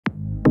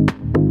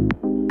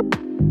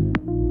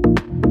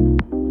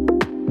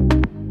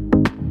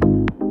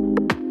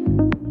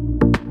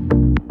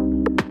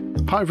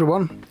Hi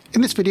everyone,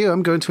 in this video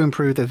I'm going to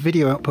improve the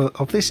video output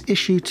of this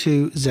Issue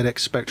 2 ZX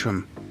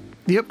Spectrum.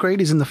 The upgrade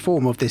is in the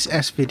form of this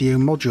S-Video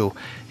module.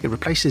 It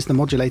replaces the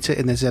modulator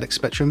in the ZX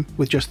Spectrum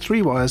with just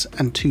 3 wires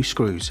and 2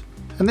 screws.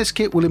 And this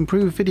kit will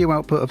improve video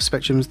output of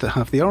Spectrums that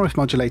have the RF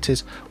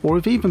modulators or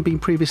have even been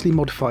previously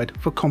modified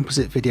for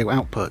composite video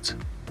output.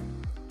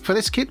 For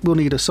this kit we'll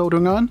need a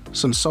soldering iron,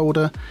 some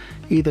solder,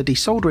 either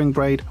desoldering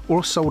braid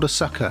or a solder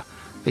sucker,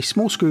 a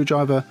small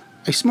screwdriver,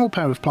 a small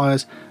pair of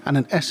pliers and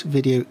an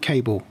S-Video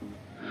cable.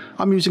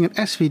 I'm using an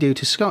S-Video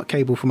to Scart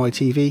cable for my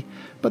TV,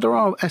 but there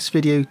are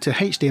S-Video to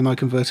HDMI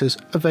converters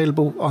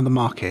available on the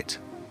market.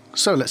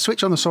 So let's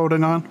switch on the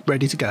soldering iron,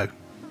 ready to go.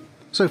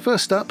 So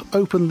first up,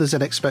 open the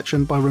ZX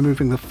Spectrum by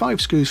removing the 5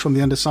 screws from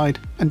the underside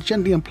and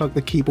gently unplug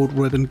the keyboard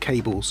ribbon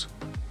cables.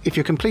 If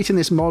you're completing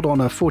this mod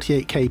on a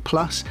 48K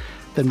plus,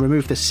 then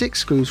remove the 6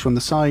 screws from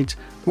the sides,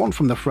 1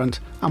 from the front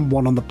and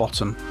 1 on the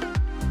bottom.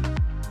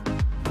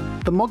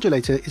 The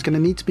modulator is going to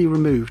need to be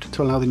removed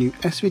to allow the new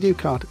S-Video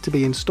card to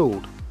be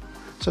installed.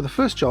 So the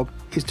first job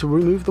is to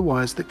remove the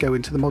wires that go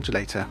into the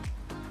modulator.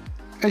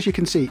 As you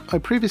can see, I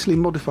previously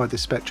modified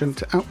this Spectrum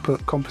to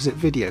output composite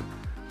video.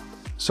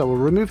 So I'll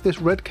remove this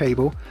red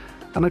cable,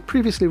 and I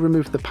previously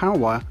removed the power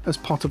wire as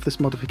part of this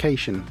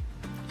modification.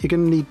 You're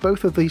going to need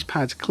both of these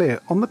pads clear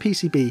on the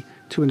PCB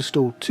to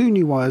install 2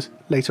 new wires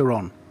later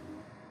on.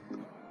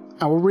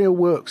 Our real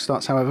work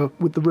starts, however,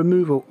 with the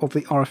removal of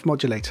the RF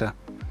modulator.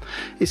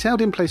 It's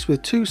held in place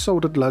with 2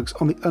 soldered lugs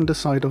on the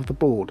underside of the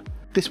board.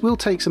 This will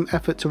take some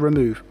effort to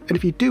remove, and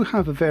if you do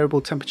have a variable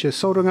temperature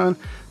soldering iron,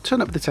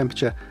 turn up the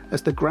temperature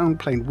as the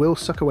ground plane will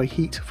suck away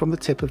heat from the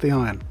tip of the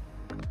iron.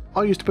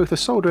 I used both a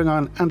soldering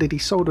iron and a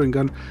desoldering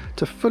gun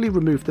to fully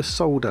remove the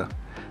solder.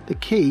 The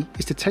key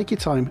is to take your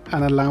time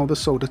and allow the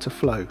solder to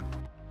flow.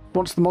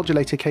 Once the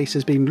modulator case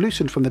has been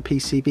loosened from the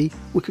PCB,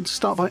 we can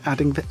start by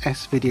adding the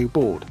S-Video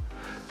board.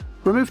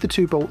 Remove the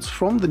 2 bolts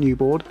from the new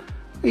board.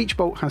 Each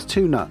bolt has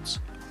 2 nuts,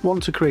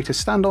 one to create a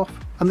standoff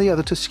and the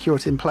other to secure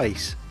it in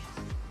place.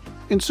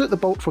 Insert the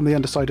bolt from the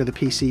underside of the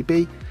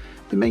PCB.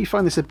 You may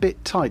find this a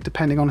bit tight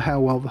depending on how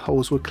well the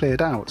holes were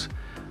cleared out.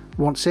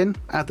 Once in,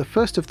 add the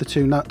first of the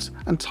 2 nuts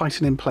and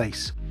tighten in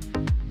place.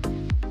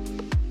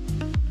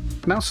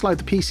 Now slide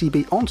the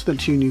PCB onto the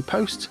 2 new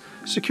posts,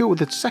 secure with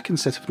the second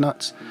set of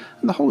nuts,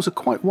 and the holes are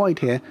quite wide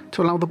here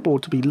to allow the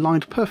board to be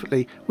lined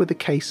perfectly with the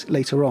case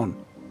later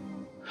on.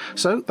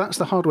 So that's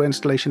the hardware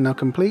installation now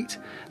complete.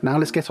 Now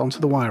let's get on to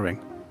the wiring.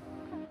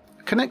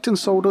 Connect and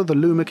solder the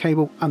Luma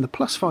cable and the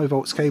plus 5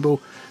 volts cable,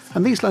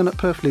 and these line up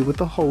perfectly with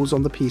the holes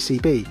on the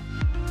PCB.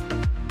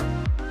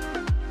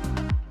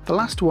 The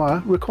last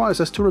wire requires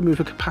us to remove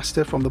a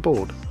capacitor from the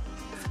board.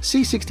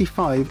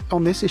 C65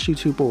 on this Issue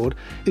 2 board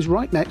is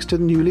right next to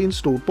the newly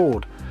installed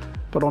board,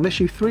 but on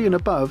Issue 3 and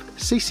above,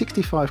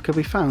 C65 can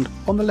be found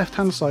on the left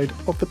hand side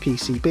of the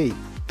PCB.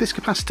 This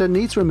capacitor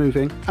needs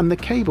removing and the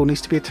cable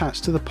needs to be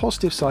attached to the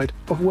positive side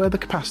of where the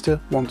capacitor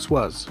once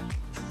was.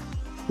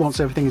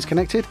 Once everything is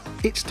connected,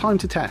 it's time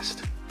to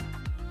test.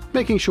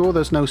 Making sure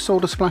there's no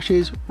solder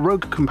splashes,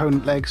 rogue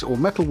component legs or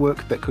metal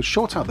work that could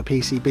short out the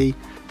PCB,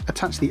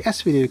 attach the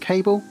S-Video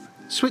cable,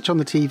 switch on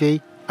the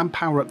TV and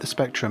power up the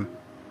Spectrum.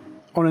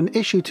 On an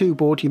Issue 2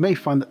 board you may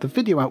find that the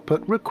video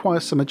output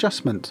requires some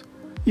adjustment.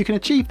 You can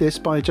achieve this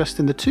by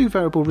adjusting the 2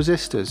 variable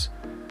resistors.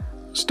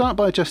 Start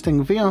by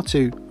adjusting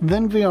VR2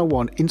 then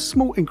VR1 in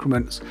small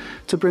increments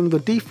to bring the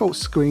default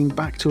screen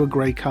back to a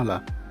grey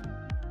colour.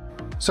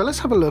 So let's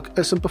have a look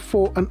at some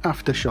before and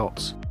after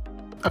shots.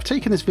 I've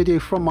taken this video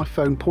from my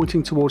phone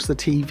pointing towards the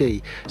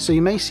TV, so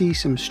you may see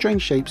some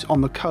strange shapes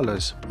on the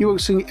colours. You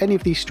won't see any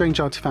of these strange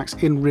artifacts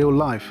in real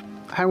life.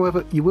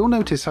 However, you will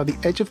notice how the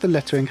edge of the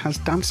lettering has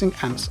dancing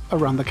ants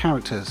around the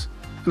characters,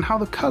 and how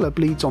the colour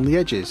bleeds on the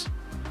edges.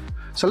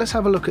 So let's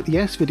have a look at the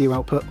S-Video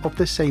output of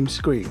the same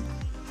screen.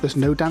 There's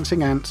no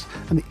dancing ants,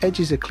 and the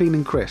edges are clean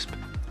and crisp.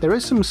 There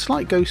is some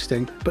slight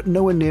ghosting, but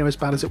nowhere near as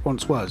bad as it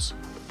once was.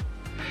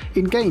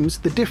 In games,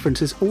 the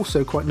difference is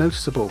also quite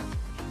noticeable.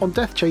 On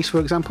Death Chase, for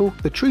example,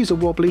 the trees are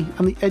wobbly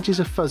and the edges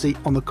are fuzzy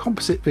on the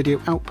composite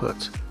video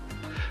output.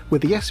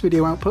 With the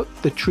S-Video output,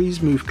 the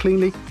trees move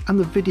cleanly and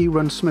the video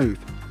runs smooth.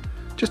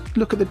 Just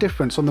look at the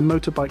difference on the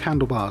motorbike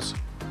handlebars.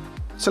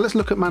 So let's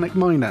look at Manic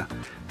Miner.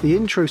 The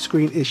intro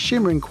screen is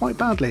shimmering quite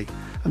badly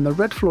and the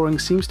red flooring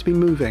seems to be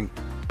moving,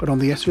 but on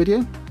the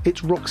S-Video,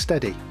 it's rock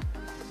steady.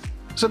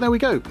 So there we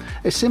go,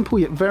 a simple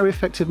yet very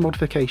effective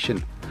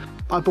modification.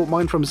 I bought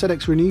mine from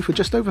ZX Renew for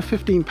just over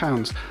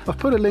 £15. I've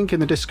put a link in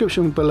the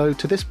description below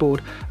to this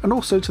board and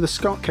also to the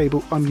Scart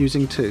cable I'm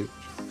using too.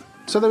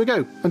 So there we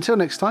go, until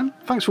next time,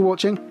 thanks for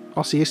watching,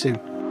 I'll see you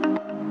soon.